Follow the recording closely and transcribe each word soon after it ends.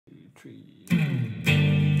3.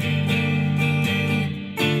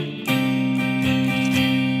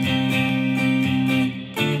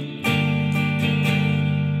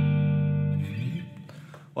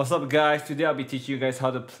 What's up guys, today I'll be teaching you guys how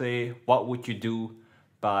to play What Would You Do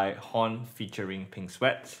by HONNE featuring Pink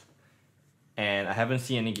Sweat. And I haven't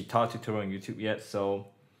seen any guitar tutorial on YouTube yet, so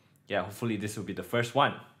yeah, hopefully this will be the first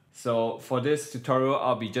one. So for this tutorial,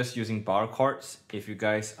 I'll be just using bar chords. If you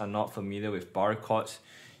guys are not familiar with bar chords,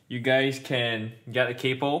 you guys can get a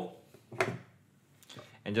capo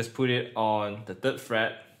and just put it on the 3rd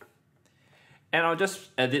fret. And I'll just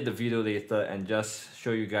edit the video later and just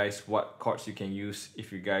show you guys what chords you can use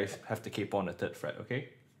if you guys have the capo on the 3rd fret, okay?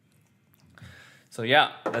 So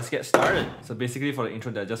yeah, let's get started. So basically for the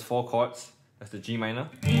intro, there are just 4 chords. That's the G minor,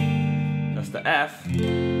 that's the F,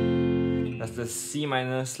 that's the C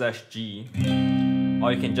minor / G,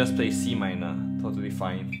 or you can just play C minor, totally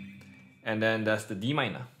fine. And then that's the D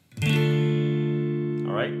minor.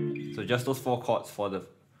 Alright, so just those 4 chords for the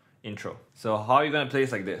intro. So how are you gonna play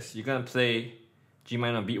is like this. You're gonna play G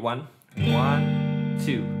minor on beat 1, 1,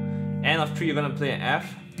 2. End of 3 you're gonna play an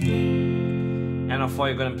F. End of 4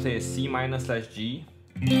 you're gonna play a C minor / G.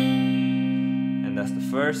 And that's the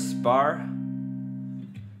first bar.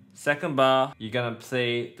 Second bar, you're gonna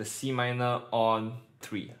play the C minor on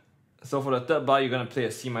 3. So for the 3rd bar, you're gonna play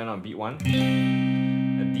a C minor on beat 1,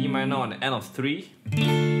 a D minor on the end of 3,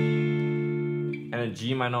 and a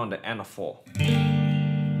G minor on the end of 4.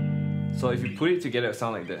 So if you put it together, it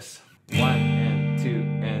sounds like this. 1 and 2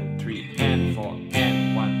 and 3 and 4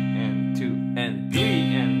 and 1 and 2 and 3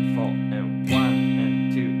 and 4 and 1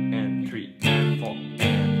 and 2 and 3 and 4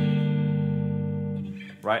 and...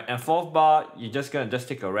 Right, and 4th bar, you're just gonna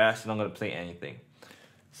take a rest, you're not gonna play anything.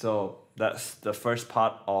 So that's the first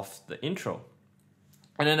part of the intro.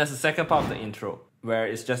 And then there's the second part of the intro, where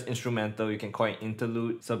it's just instrumental, you can call it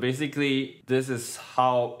interlude. So basically, this is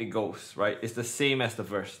how it goes, right? It's the same as the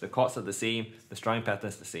verse. The chords are the same, the strumming pattern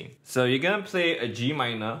is the same. So you're gonna play a G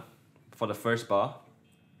minor for the first bar,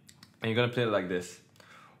 and you're gonna play it like this.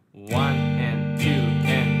 1 and 2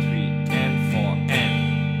 and 3 and 4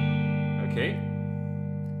 and... Okay?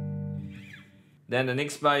 Then the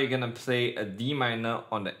next bar, you're gonna play a D minor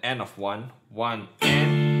on the end of 1, 1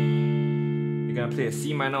 and... You're gonna play a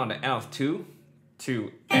C minor on the end of 2,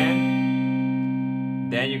 2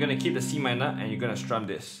 and... Then you're gonna keep the C minor and you're gonna strum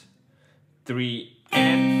this. 3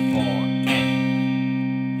 and 4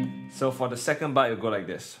 and... So for the second bar, you'll go like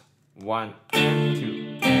this. 1 and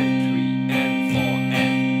 2 and 3 and 4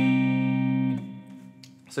 and...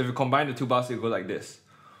 So if you combine the 2 bars, you'll go like this.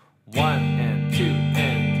 1 and 2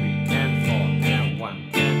 and 3 and 4 and 1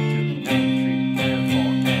 and 2 and 3 and 4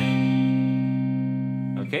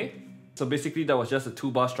 and... Okay? So basically that was just a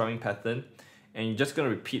 2-bar strumming pattern, and you're just going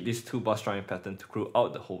to repeat this 2-bar strumming pattern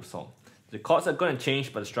throughout the whole song. The chords are going to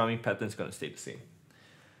change, but the strumming pattern is going to stay the same.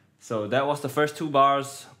 So that was the first 2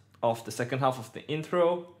 bars of the second half of the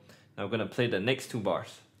intro. Now we're going to play the next 2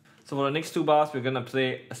 bars. So for the next 2 bars, we're going to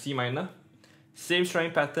play a C minor. Same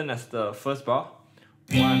strumming pattern as the first bar.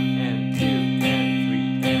 1 and 2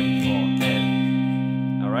 and 3 and 4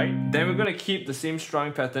 and... Alright, then we're going to keep the same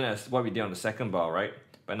strumming pattern as what we did on the second bar, right?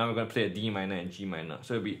 But now we're going to play a D minor and G minor.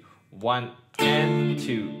 So it'll be 1 and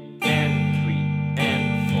 2 and 3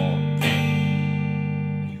 and 4 and...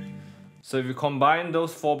 So if you combine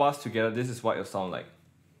those 4 bars together, this is what it'll sound like.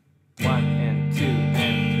 1 and 2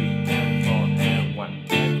 and 3 and 4 and 1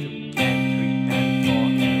 and 2 and 3 and 4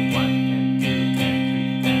 and 1 and 2 and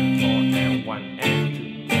 3 and 4 and 1 and 2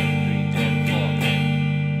 and 3 and 4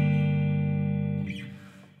 and...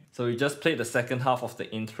 So we just played the second half of the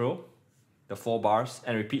intro, the 4 bars,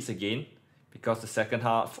 and repeats again, because the second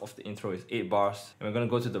half of the intro is 8 bars, and we're going to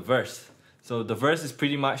go to the verse. So the verse is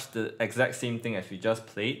pretty much the exact same thing as we just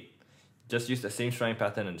played. Just use the same strumming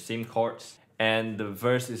pattern and the same chords, and the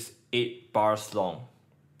verse is 8 bars long.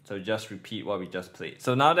 So just repeat what we just played.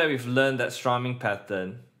 So now that we've learned that strumming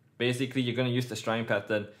pattern, basically you're going to use the strumming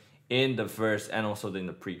pattern in the verse and also in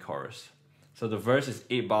the pre-chorus. So the verse is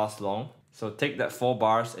 8 bars long. So take that 4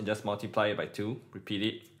 bars and just multiply it by 2, repeat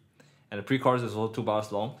it. And the pre-chorus is also 2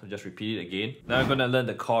 bars long, so just repeat it again. Now we're gonna learn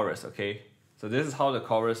the chorus, okay? So this is how the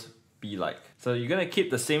chorus be like. So you're gonna keep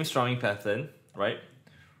the same strumming pattern, right?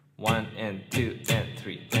 1 and 2 and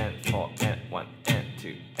 3 and 4 and 1 and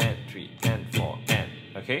 2 and 3 and 4 and...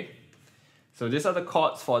 Okay? So these are the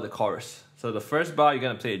chords for the chorus. So the first bar, you're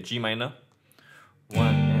gonna play a G minor.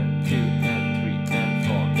 1 and 2 and 3 and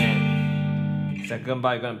 4 and... Second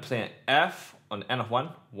bar, you're gonna play an F on the end of 1,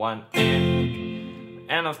 1 and...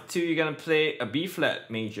 End of 2, you're gonna play a B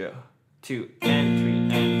flat major, 2 and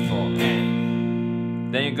 3 and 4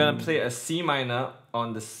 and... Then you're gonna play a C minor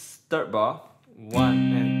on the third bar, 1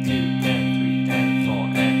 and 2 and 3 and 4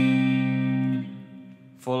 and,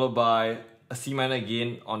 followed by a C minor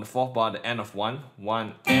again on the fourth bar, the end of 1,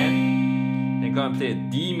 1 and, then gonna play a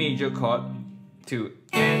D major chord, 2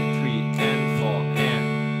 and 3 and 4 and.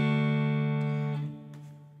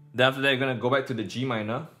 Then after that, you're gonna go back to the G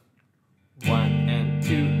minor, 1 and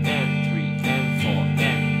 2 and 3 and 4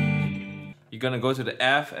 and. You're gonna go to the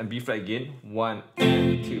F and B flat again, 1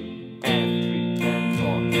 and 2 and 3 and 4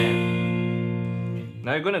 and.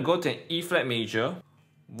 Now you're gonna go to an E flat major,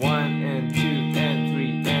 1 and 2 and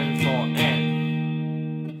 3 and 4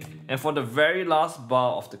 and. And for the very last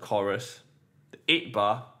bar of the chorus, the 8th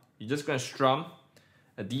bar, you're just gonna strum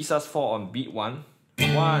a D sus4 on beat 1,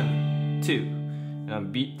 1, 2. And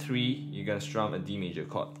on beat 3, you're gonna strum a D major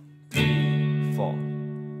chord, 3, 4.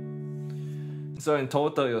 So in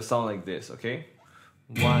total, it'll sound like this, okay?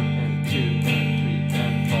 1 and 2 and 3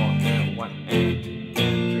 and 4 and 1 and 2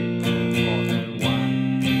 and 3 and 4 and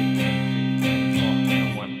 1, 2 and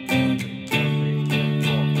 3 and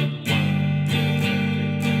 4 and 1 and 2 and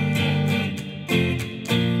 3 and 4 and 1 and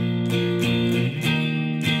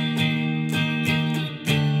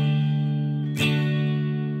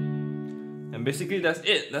 2 and basically that's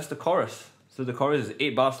it, that's the chorus. So the chorus is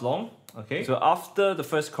 8 bars long, okay? So after the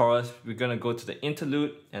first chorus, we're gonna go to the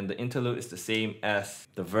interlude, and the interlude is the same as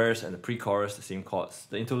the verse and the pre-chorus, the same chords.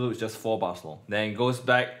 The interlude is just 4 bars long. Then it goes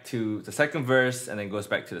back to the second verse, and then goes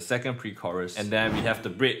back to the second pre-chorus, and then we have the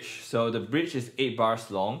bridge. So the bridge is 8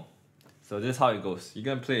 bars long. So this is how it goes. You're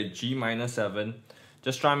gonna play a G minor 7,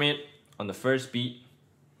 just strum it on the first beat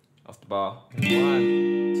of the bar. 1,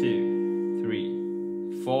 2,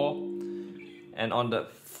 3, 4. And on the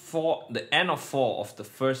end of 4 of the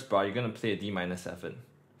first bar, you're gonna play a D minor 7.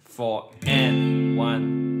 4 and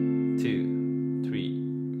 1, 2,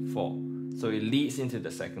 3, 4. So it leads into the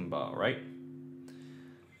second bar, right?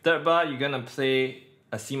 Third bar, you're gonna play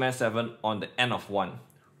a C minor 7 on the end of 1.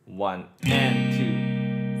 1 and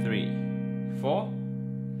 2, 3, 4.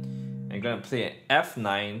 And you're gonna play an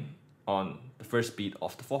F9 on the first beat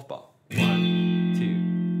of the fourth bar. 1,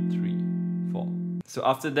 2, 3, 4. So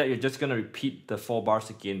after that, you're just gonna repeat the 4 bars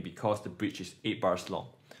again because the bridge is 8 bars long.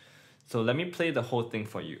 So let me play the whole thing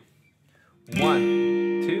for you.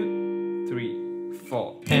 1, 2, 3,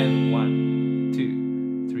 4, and 1,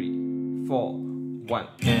 2, 3, 4, 1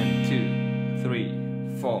 and 2, 3,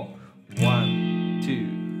 4, 1,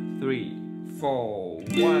 2, 3, 4,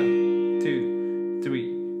 1, 2,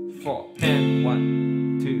 3, 4, and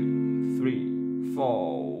 1, 2, 3,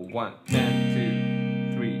 4, 1 and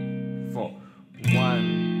 2, 3, 4.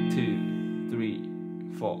 1, 2,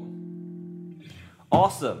 3, 4.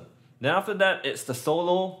 Awesome. Then after that, it's the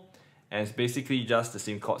solo, and it's basically just the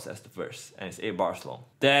same chords as the verse, and it's 8 bars long.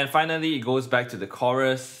 Then finally, it goes back to the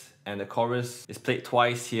chorus, and the chorus is played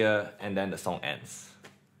twice here, and then the song ends.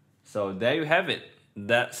 So there you have it.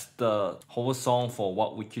 That's the whole song for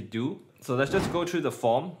what we could do. So let's just go through the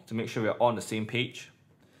form to make sure we're all on the same page.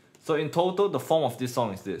 So in total, the form of this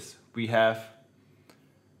song is this. We have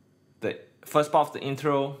the first part of the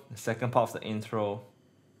intro, the second part of the intro,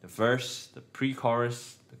 the verse, the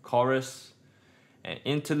pre-chorus, the chorus, and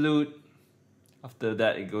interlude. After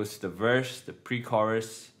that, it goes to the verse, the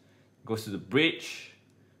pre-chorus, goes to the bridge,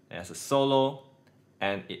 it has a solo,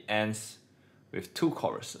 and it ends with 2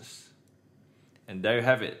 choruses. And there you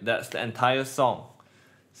have it. That's the entire song.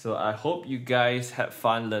 So I hope you guys had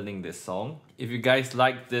fun learning this song. If you guys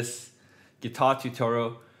like this guitar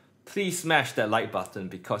tutorial, please smash that like button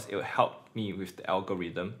because it will help me with the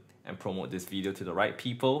algorithm and promote this video to the right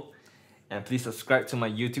people. And please subscribe to my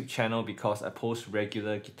YouTube channel because I post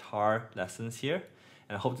regular guitar lessons here.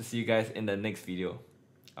 And I hope to see you guys in the next video.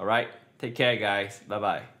 Alright, take care guys. Bye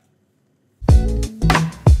bye.